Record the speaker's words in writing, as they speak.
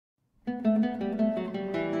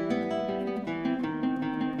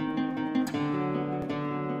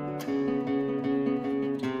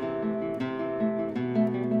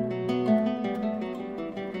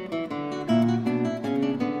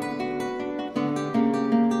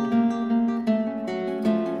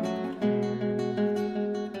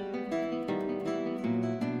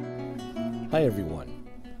Hi everyone.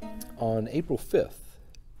 On April 5th,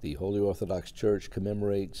 the Holy Orthodox Church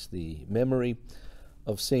commemorates the memory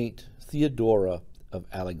of Saint Theodora of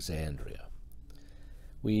Alexandria.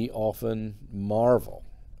 We often marvel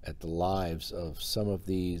at the lives of some of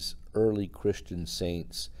these early Christian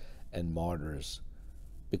saints and martyrs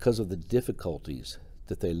because of the difficulties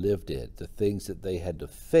that they lived in, the things that they had to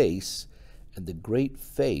face, and the great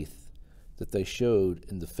faith that they showed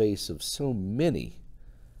in the face of so many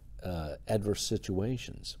adverse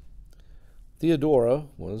situations. Theodora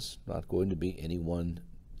was not going to be anyone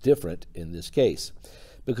different in this case,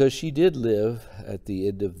 because she did live at the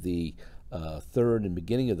end of the 3rd and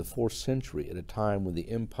beginning of the 4th century, at a time when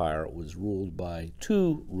the empire was ruled by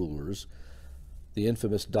two rulers, the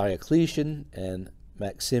infamous Diocletian and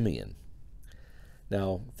Maximian.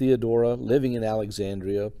 Now, Theodora, living in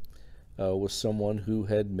Alexandria, was someone who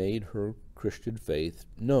had made her Christian faith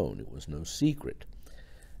known. It was no secret.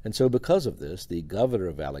 And so because of this, the governor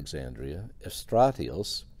of Alexandria,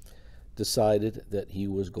 Estratios, decided that he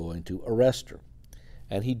was going to arrest her.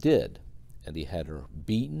 And he did. And he had her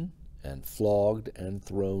beaten and flogged and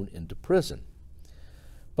thrown into prison.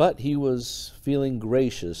 But he was feeling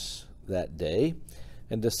gracious that day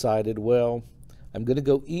and decided, well, I'm going to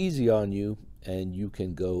go easy on you, and you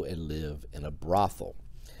can go and live in a brothel.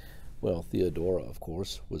 Well, Theodora, of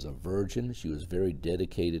course, was a virgin. She was very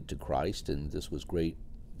dedicated to Christ, and this was great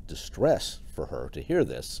distress for her to hear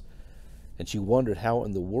this. And she wondered how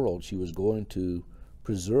in the world she was going to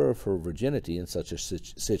preserve her virginity in such a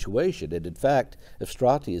situation. And in fact,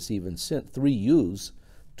 Estratius even sent 3 youths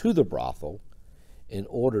to the brothel in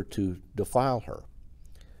order to defile her.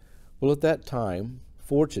 Well, at that time,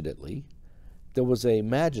 fortunately, there was a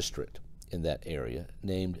magistrate in that area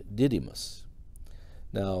named Didymus.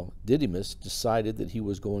 Now, Didymus decided that he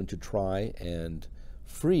was going to try and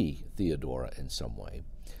free Theodora in some way.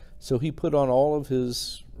 So he put on all of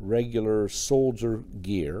his regular soldier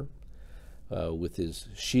gear, with his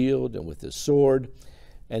shield and with his sword,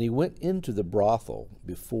 and he went into the brothel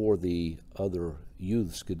before the other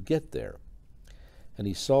youths could get there. And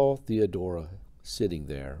he saw Theodora sitting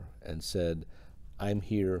there and said, "I'm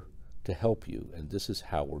here to help you, and this is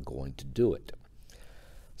how we're going to do it."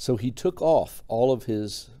 So he took off all of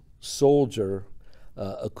his soldier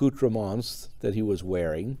accoutrements that he was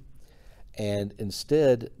wearing, and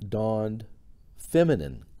instead donned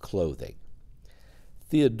feminine clothing.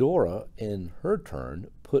 Theodora, in her turn,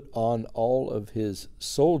 put on all of his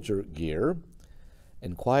soldier gear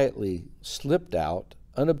and quietly slipped out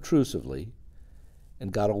unobtrusively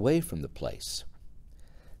and got away from the place.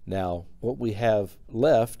 Now, what we have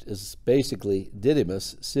left is basically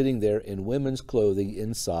Didymus sitting there in women's clothing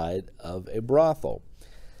inside of a brothel.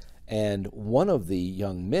 And one of the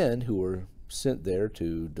young men who were sent there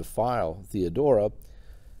to defile Theodora,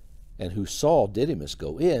 and who saw Didymus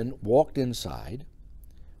go in, walked inside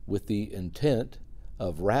with the intent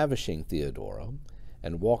of ravishing Theodora,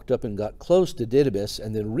 and walked up and got close to Didymus,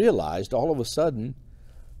 and then realized all of a sudden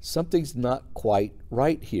something's not quite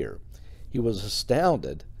right here. He was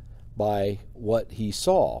astounded by what he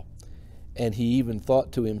saw, and he even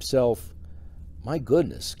thought to himself, my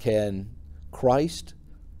goodness, can Christ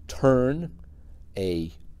turn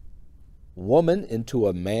a woman into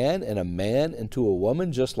a man and a man into a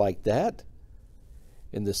woman just like that?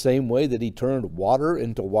 In the same way that he turned water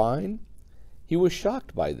into wine? He was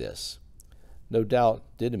shocked by this. No doubt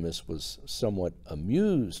Didymus was somewhat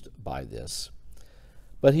amused by this,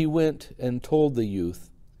 but he went and told the youth,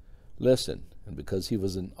 listen, and because he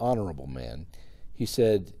was an honorable man, he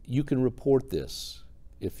said, you can report this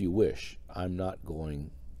if you wish. I'm not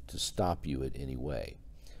going to stop you in any way.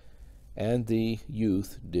 And the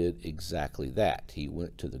youth did exactly that. He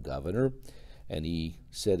went to the governor and he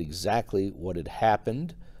said exactly what had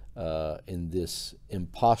happened in this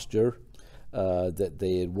imposture that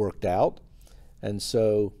they had worked out. And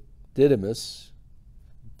so Didymus,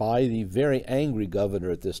 by the very angry governor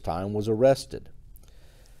at this time, was arrested.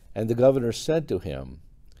 And the governor said to him,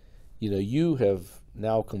 you have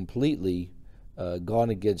now completely gone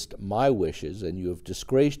against my wishes, and you have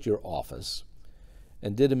disgraced your office.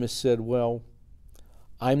 And Didymus said, well,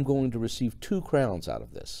 I'm going to receive 2 crowns out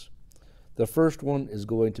of this. The first one is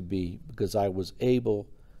going to be because I was able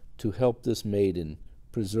to help this maiden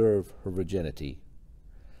preserve her virginity.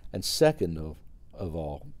 And second of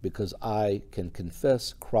all, because I can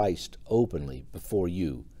confess Christ openly before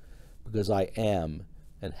you, because I am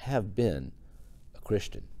and have been a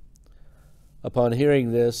Christian. Upon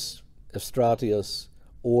hearing this, Estratius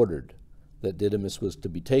ordered that Didymus was to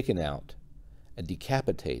be taken out and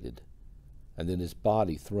decapitated, and then his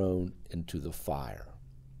body thrown into the fire.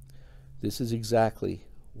 This is exactly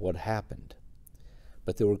what happened.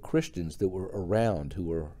 but there were Christians that were around who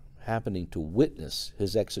were happening to witness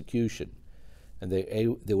his execution, and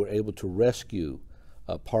they were able to rescue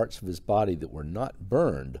parts of his body that were not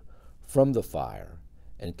burned from the fire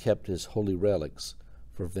and kept his holy relics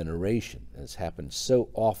for veneration, as happened so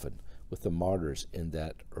often with the martyrs in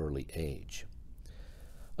that early age.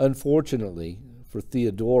 Unfortunately for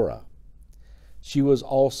Theodora, she was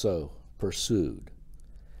also pursued,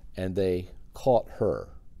 and they caught her.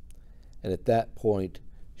 And at that point,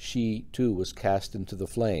 she too was cast into the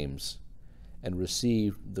flames and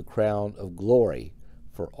received the crown of glory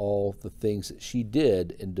for all the things that she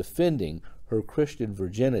did in defending her Christian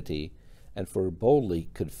virginity and for boldly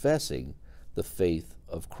confessing the faith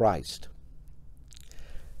of Christ.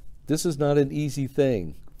 This is not an easy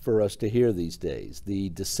thing for us to hear these days. The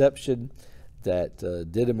deception that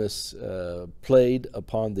Didymus played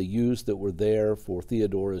upon the youths that were there for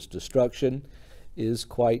Theodora's destruction is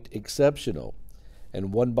quite exceptional.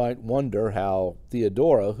 And one might wonder how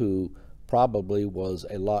Theodora, who probably was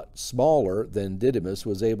a lot smaller than Didymus,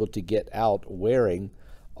 was able to get out wearing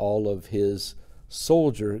all of his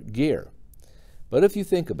soldier gear. But if you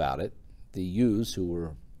think about it, the youths who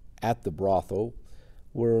were at the brothel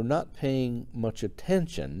were not paying much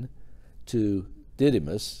attention to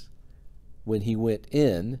Didymus when he went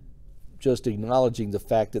in, just acknowledging the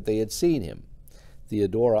fact that they had seen him.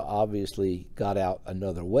 Theodora obviously got out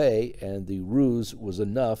another way, and the ruse was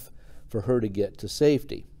enough for her to get to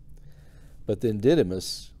safety. But then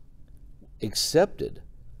Didymus accepted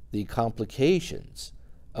the complications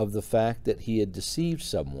of the fact that he had deceived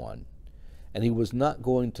someone, and he was not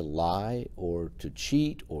going to lie or to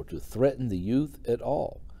cheat or to threaten the youth at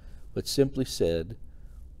all, but simply said,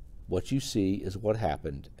 "What you see is what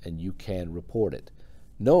happened, and you can report it,"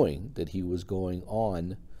 knowing that he was going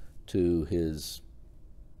on to his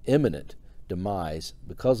imminent demise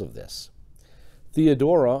because of this.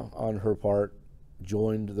 Theodora, on her part,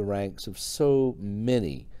 joined the ranks of so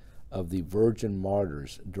many of the virgin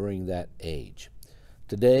martyrs during that age.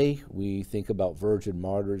 Today, we think about virgin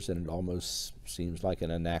martyrs, and it almost seems like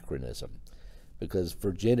an anachronism, because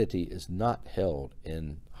virginity is not held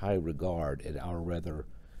in high regard in our rather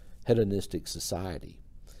hedonistic society.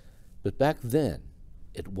 But back then,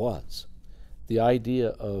 it was. The idea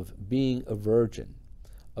of being a virgin,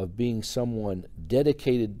 of being someone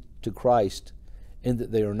dedicated to Christ, in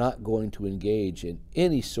that they are not going to engage in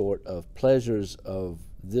any sort of pleasures of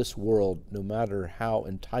this world, no matter how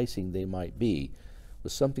enticing they might be,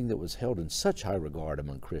 was something that was held in such high regard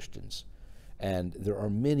among Christians. And there are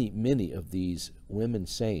many, many of these women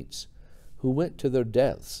saints who went to their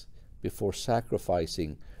deaths before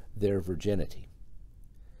sacrificing their virginity.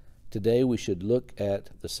 Today we should look at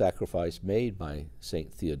the sacrifice made by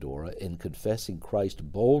Saint Theodora in confessing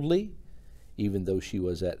Christ boldly, even though she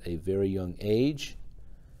was at a very young age,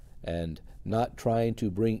 and not trying to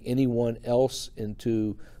bring anyone else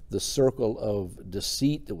into the circle of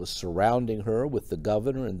deceit that was surrounding her with the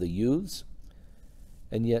governor and the youths,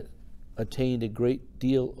 and yet attained a great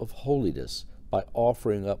deal of holiness by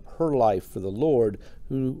offering up her life for the Lord,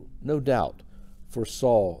 who no doubt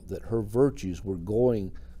foresaw that her virtues were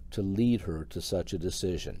going to lead her to such a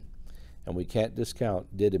decision. And we can't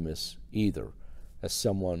discount Didymus either as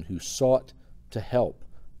someone who sought to help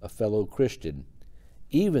a fellow Christian,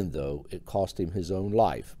 even though it cost him his own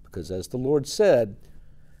life, because as the Lord said,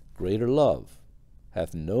 "Greater love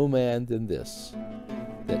hath no man than this,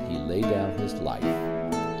 that he lay down his life